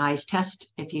called the eyes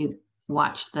test. If you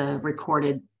watch the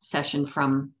recorded session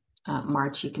from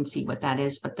March, you can see what that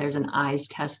is. But there's an eyes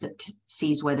test that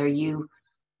sees whether you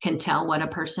can tell what a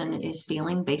person is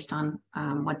feeling based on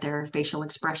what their facial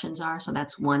expressions are. So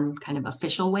that's one kind of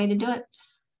official way to do it.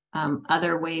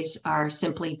 Other ways are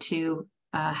simply to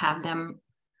have them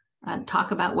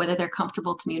talk about whether they're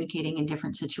comfortable communicating in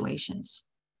different situations.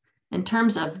 In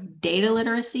terms of data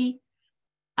literacy,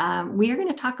 we are going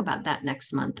to talk about that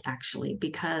next month, actually,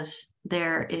 because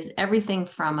there is everything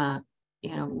from a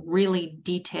really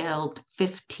detailed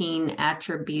 15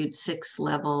 attribute,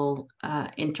 6-level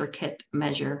intricate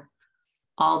measure,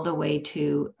 all the way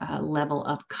to a level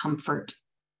of comfort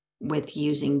with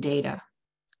using data.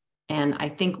 And I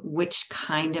think which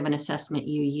kind of an assessment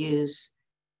you use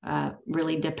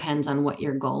really depends on what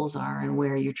your goals are and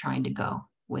where you're trying to go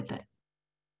with it.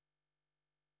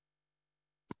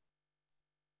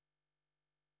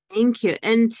 Thank you.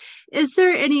 And is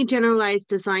there any generalized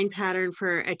design pattern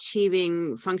for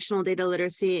achieving functional data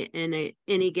literacy in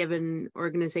any given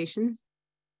organization?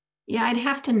 Yeah, I'd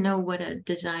have to know what a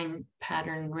design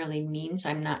pattern really means.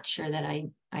 I'm not sure that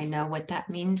I know what that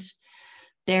means.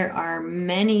 There are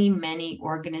many, many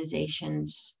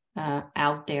organizations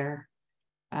out there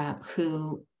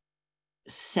who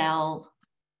sell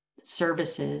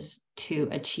services to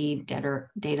achieve data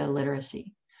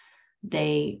literacy.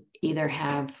 They either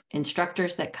have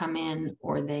instructors that come in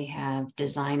or they have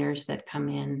designers that come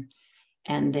in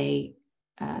and they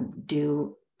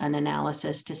do an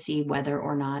analysis to see whether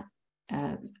or not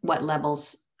what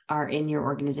levels are in your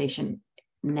organization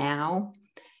now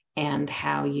and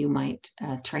how you might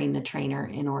train the trainer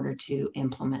in order to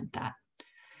implement that.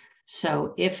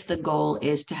 So if the goal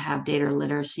is to have data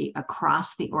literacy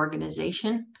across the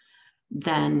organization,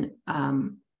 then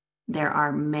there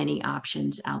are many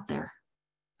options out there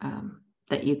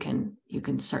that you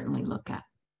can certainly look at.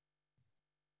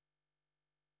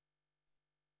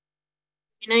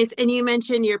 Nice. And you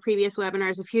mentioned your previous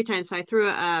webinars a few times, so I threw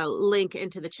a link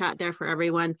into the chat there for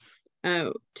everyone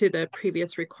to the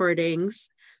previous recordings,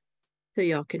 so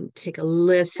y'all can take a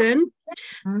listen.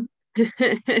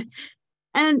 Mm-hmm.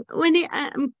 And Wendy,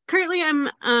 currently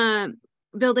I'm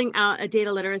building out a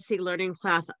data literacy learning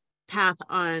path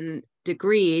on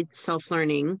degree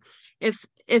self-learning. If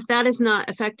that is not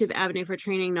effective avenue for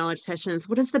training knowledge sessions,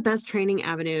 what is the best training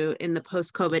avenue in the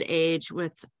post-COVID age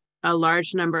with a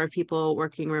large number of people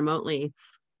working remotely?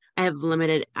 I have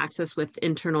limited access with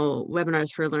internal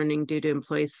webinars for learning due to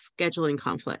employees' scheduling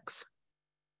conflicts.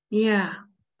 Yeah.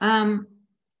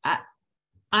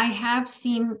 I have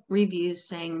seen reviews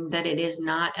saying that it is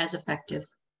not as effective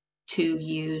to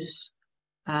use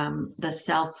the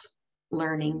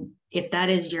self-learning. If that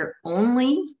is your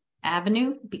only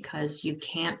avenue, because you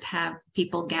can't have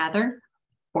people gather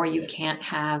or you can't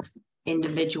have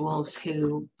individuals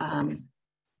who can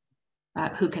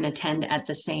attend at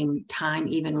the same time,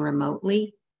 even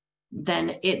remotely,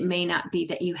 then it may not be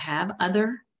that you have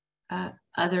other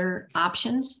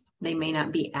options. They may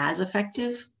not be as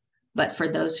effective, but for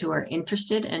those who are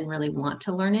interested and really want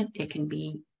to learn it, it can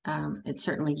be, it's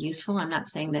certainly useful. I'm not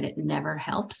saying that it never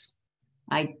helps.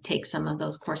 I take some of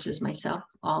those courses myself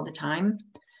all the time.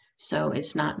 So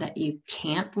it's not that you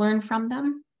can't learn from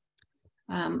them,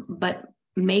 but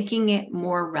making it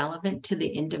more relevant to the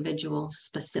individual's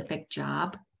specific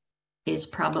job is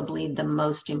probably the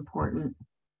most important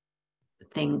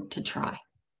thing to try.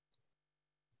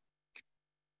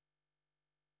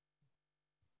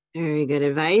 Very good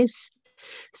advice.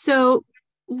 So,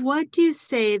 what do you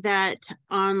say that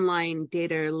online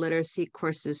data literacy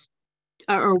courses,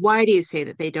 or why do you say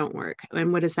that they don't work?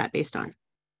 And what is that based on?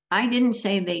 I didn't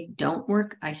say they don't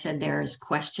work. I said there's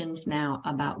questions now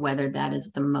about whether that is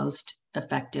the most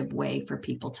effective way for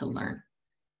people to learn.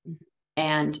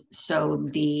 And so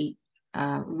the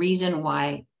reason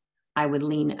why I would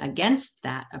lean against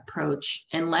that approach,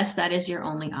 unless that is your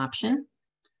only option,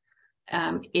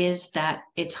 is that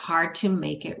it's hard to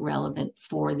make it relevant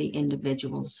for the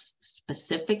individual's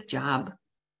specific job,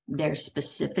 their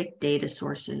specific data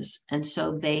sources. And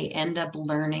so they end up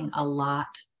learning a lot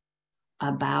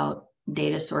about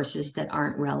data sources that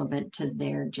aren't relevant to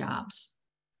their jobs.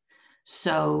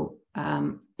 So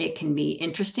it can be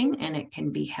interesting and it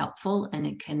can be helpful,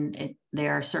 and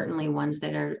there are certainly ones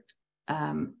that are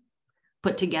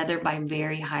put together by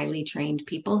very highly trained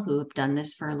people who have done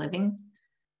this for a living.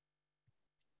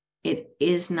 It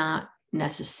is not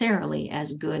necessarily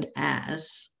as good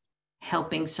as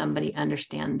helping somebody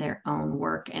understand their own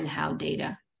work and how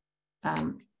data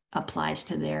applies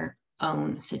to their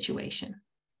own situation.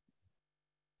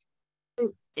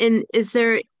 And is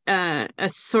there a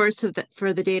source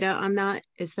for the data on that?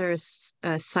 Is there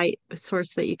a site, a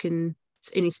source that you can,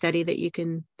 any study that you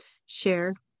can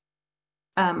share?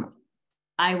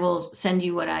 I will send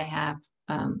you what I have,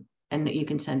 and that you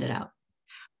can send it out.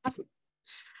 Awesome.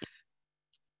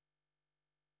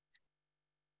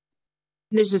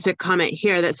 There's just a comment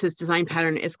here that says design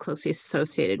pattern is closely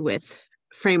associated with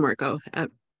framework.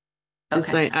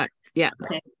 Okay. Yeah.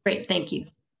 Okay, great. Thank you.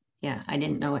 Yeah, I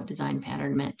didn't know what design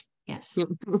pattern meant. Yes.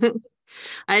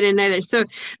 I didn't either. So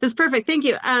that's perfect. Thank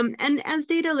you. And as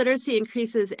data literacy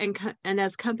increases and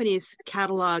as companies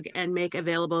catalog and make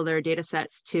available their data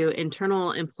sets to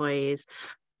internal employees,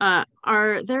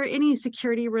 are there any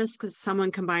security risks of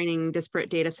someone combining disparate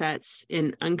data sets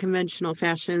in unconventional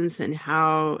fashions, and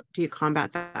how do you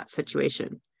combat that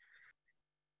situation?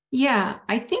 Yeah,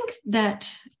 I think that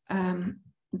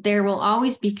there will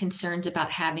always be concerns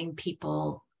about having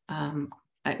people.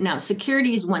 Now,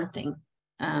 security is one thing,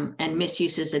 and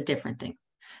misuse is a different thing.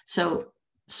 So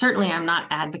certainly I'm not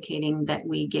advocating that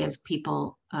we give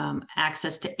people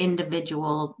access to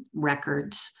individual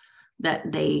records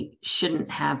that they shouldn't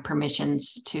have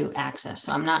permissions to access.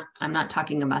 So I'm not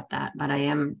talking about that, but I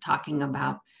am talking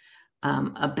about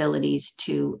abilities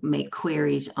to make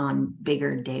queries on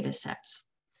bigger data sets.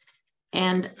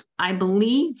 And I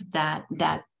believe that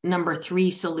that number 3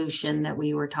 solution that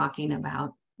we were talking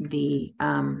about, the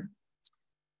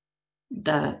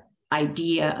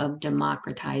idea of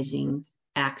democratizing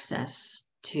access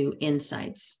to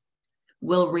insights,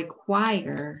 will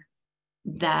require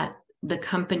that the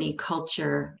company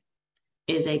culture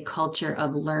is a culture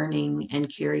of learning and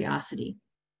curiosity.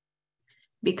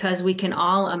 Because we can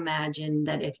all imagine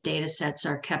that if data sets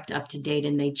are kept up to date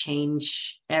and they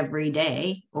change every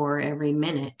day or every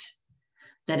minute,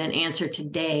 that an answer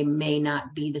today may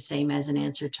not be the same as an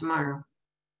answer tomorrow.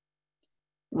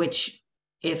 Which,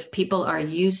 if people are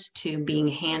used to being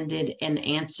handed an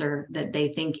answer that they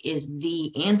think is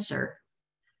the answer,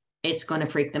 it's going to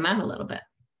freak them out a little bit.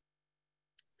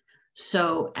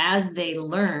 So as they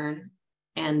learn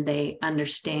and they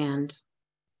understand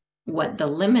what the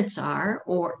limits are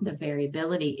or the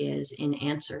variability is in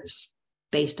answers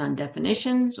based on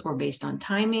definitions or based on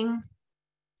timing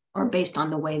or based on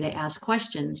the way they ask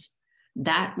questions,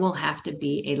 that will have to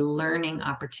be a learning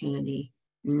opportunity,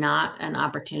 not an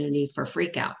opportunity for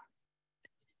freak out.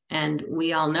 And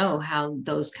we all know how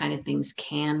those kind of things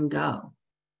can go.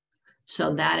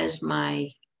 So that is my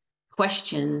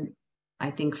question, I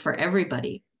think, for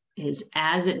everybody, is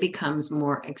as it becomes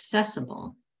more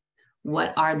accessible,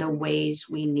 what are the ways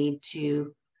we need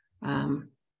to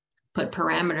put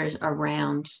parameters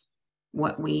around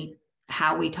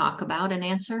how we talk about an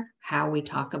answer, how we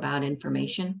talk about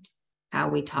information, how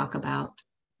we talk about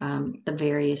the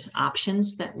various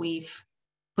options that we've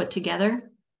put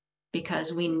together,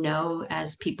 because we know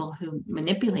as people who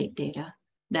manipulate data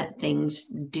that things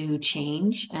do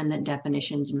change and that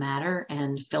definitions matter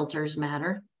and filters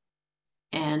matter.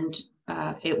 And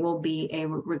it will be a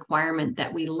requirement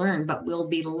that we learn, but we'll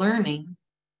be learning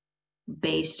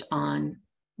based on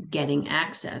getting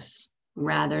access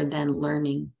rather than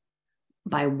learning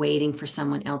by waiting for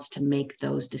someone else to make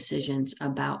those decisions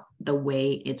about the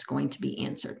way it's going to be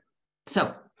answered.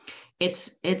 So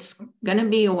it's going to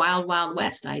be a wild, wild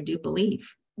west, I do believe,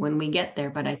 when we get there,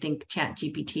 but I think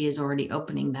ChatGPT is already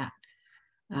opening that.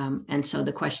 And so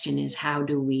the question is, how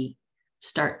do we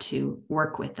start to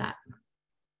work with that?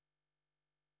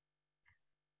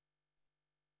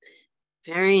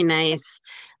 Very nice.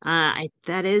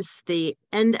 That is the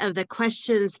end of the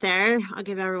questions there. I'll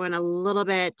give everyone a little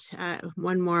bit,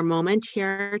 one more moment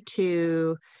here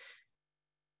to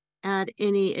add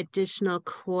any additional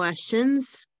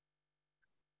questions.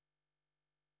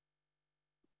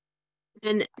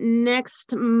 And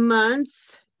next month,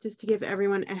 just to give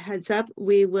everyone a heads up,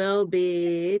 we will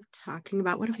be talking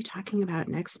about, what are we talking about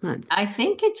next month? I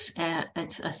think it's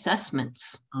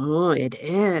assessments. Oh, it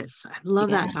is. I love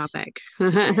that Yes. topic.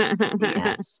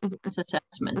 Yes, it's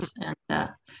assessments. And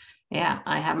yeah,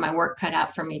 I have my work cut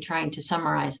out for me trying to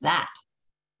summarize that.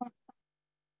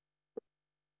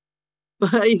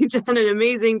 Well, you've done an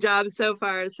amazing job so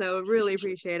far. So really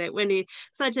appreciate it. Wendy,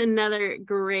 such another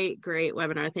great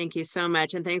webinar. Thank you so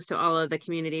much. And thanks to all of the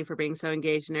community for being so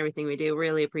engaged in everything we do.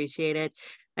 Really appreciate it.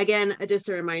 Again, just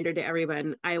a reminder to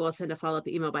everyone, I will send a follow-up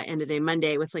email by end of day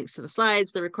Monday with links to the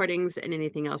slides, the recordings, and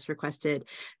anything else requested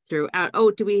throughout.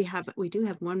 Oh, we do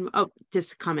have one. Oh,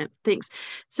 just a comment. Thanks.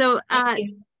 So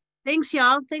thanks,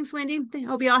 y'all. Thanks, Wendy.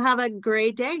 Hope you all have a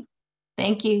great day.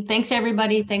 Thank you. Thanks,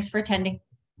 everybody. Thanks for attending.